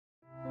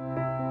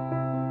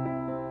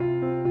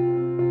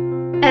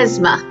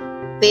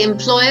ESMA, the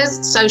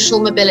Employers' Social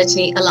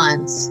Mobility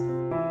Alliance.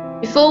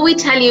 Before we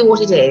tell you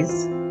what it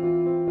is,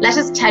 let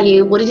us tell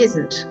you what it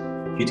isn't.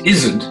 It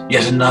isn't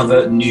yet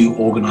another new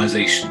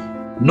organisation,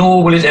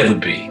 nor will it ever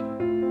be.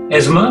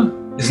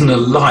 ESMA is an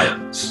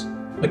alliance,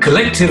 a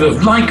collective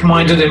of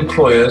like-minded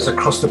employers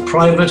across the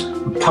private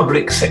and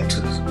public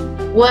sectors,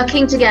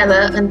 Working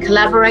together and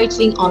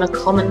collaborating on a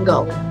common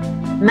goal,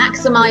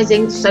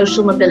 maximising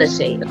social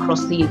mobility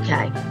across the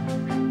UK.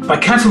 By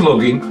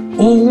cataloguing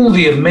all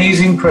the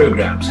amazing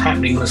programmes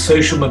happening in the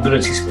social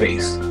mobility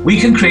space, we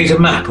can create a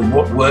map of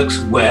what works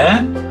where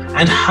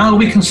and how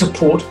we can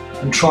support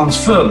and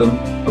transfer them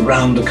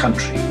around the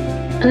country.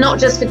 And not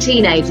just for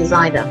teenagers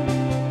either.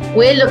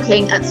 We're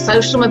looking at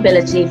social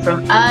mobility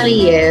from early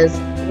years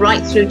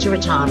right through to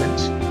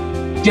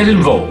retirement. Get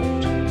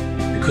involved,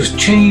 because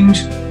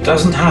change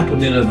doesn't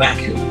happen in a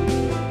vacuum.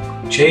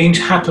 Change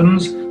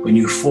happens when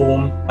you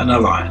form an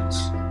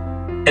alliance.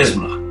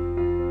 ESMA,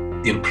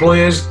 the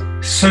Employers'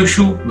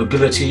 Social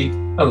Mobility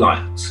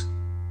Alliance.